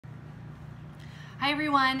Hi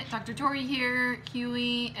everyone, Dr. Tori here,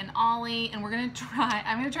 Huey and Ollie, and I'm gonna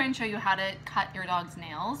try and show you how to cut your dog's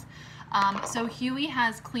nails. So Huey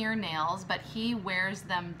has clear nails, but he wears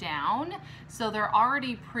them down, so they're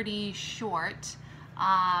already pretty short.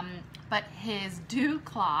 But his dew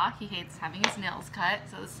claw, he hates having his nails cut,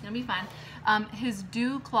 so this is gonna be fun. His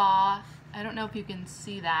dew claw, I don't know if you can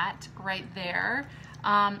see that right there.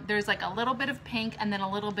 There's like a little bit of pink and then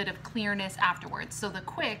a little bit of clearness afterwards. So the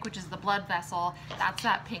quick, which is the blood vessel, that's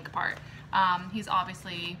that pink part. He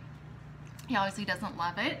obviously doesn't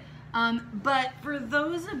love it. But for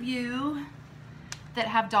those of you that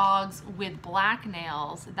have dogs with black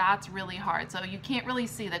nails, that's really hard. So you can't really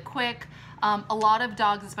see the quick. A lot of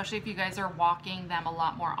dogs, especially if you guys are walking them a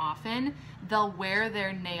lot more often, they'll wear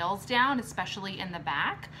their nails down, especially in the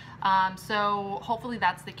back. So hopefully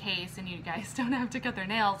that's the case and you guys don't have to cut their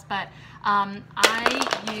nails. But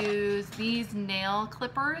I use these nail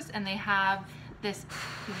clippers and they have this,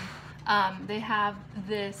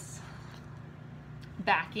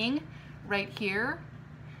 backing right here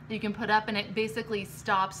that you can put up, and it basically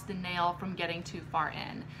stops the nail from getting too far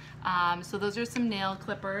in. So those are some nail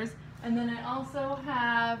clippers. And then I also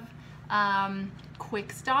have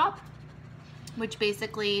Quick Stop, which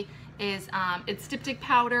basically is it's styptic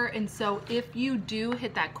powder, and so if you do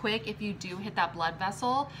hit that quick, if you do hit that blood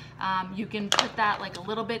vessel, you can put that like a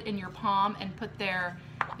little bit in your palm and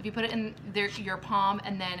if you put it in your palm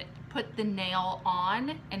and then put the nail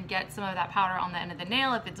on and get some of that powder on the end of the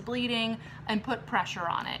nail if it's bleeding, and put pressure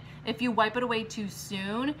on it. If you wipe it away too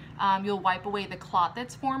soon, you'll wipe away the clot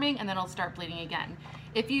that's forming and then it'll start bleeding again.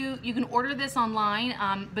 If you can order this online,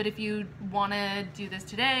 but if you want to do this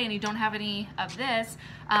today and you don't have any of this,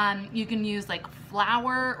 you can use like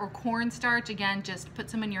flour or cornstarch. Again, just put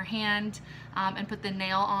some in your hand and put the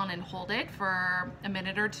nail on and hold it for a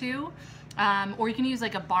minute or two. Or you can use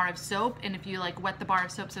like a bar of soap, and if you like wet the bar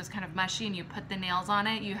of soap so it's kind of mushy and you put the nails on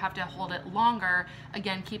it, you have to hold it longer.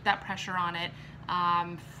 Again, keep that pressure on it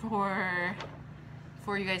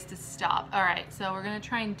for you guys to stop. All right, so we're gonna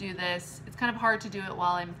try and do this. It's kind of hard to do it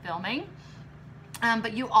while I'm filming.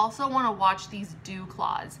 But you also want to watch these dew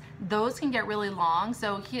claws. Those can get really long,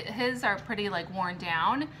 so his are pretty like worn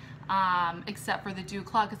down, except for the dew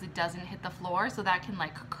claw because it doesn't hit the floor, so that can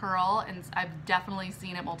like curl, and I've definitely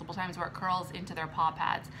seen it multiple times where it curls into their paw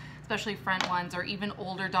pads, especially front ones, or even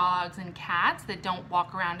older dogs and cats that don't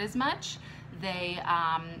walk around as much.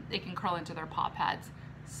 It can curl into their paw pads.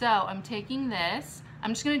 So I'm taking this.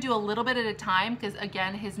 I'm just gonna do a little bit at a time because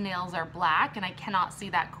again, his nails are black and I cannot see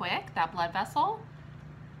that quick, that blood vessel.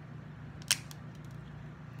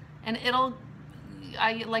 And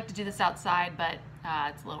I like to do this outside, but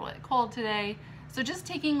it's a little bit cold today. So just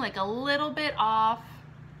taking like a little bit off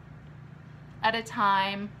at a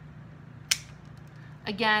time.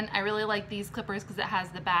 Again, I really like these clippers because it has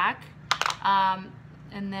the back.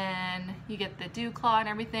 And then you get the dew claw and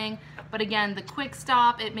everything. But again, the Quick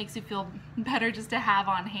Stop, it makes you feel better just to have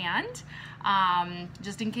on hand,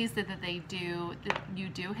 just in case that you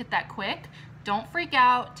do hit that quick. Don't freak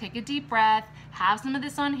out, take a deep breath, have some of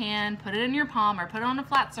this on hand, put it in your palm or put it on a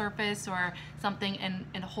flat surface or something and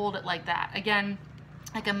hold it like that. Again,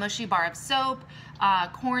 like a mushy bar of soap,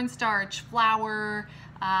 cornstarch, flour,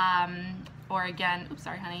 or again, oops,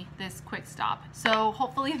 sorry honey, this Quick Stop. So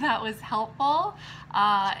hopefully that was helpful,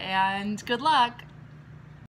 and good luck.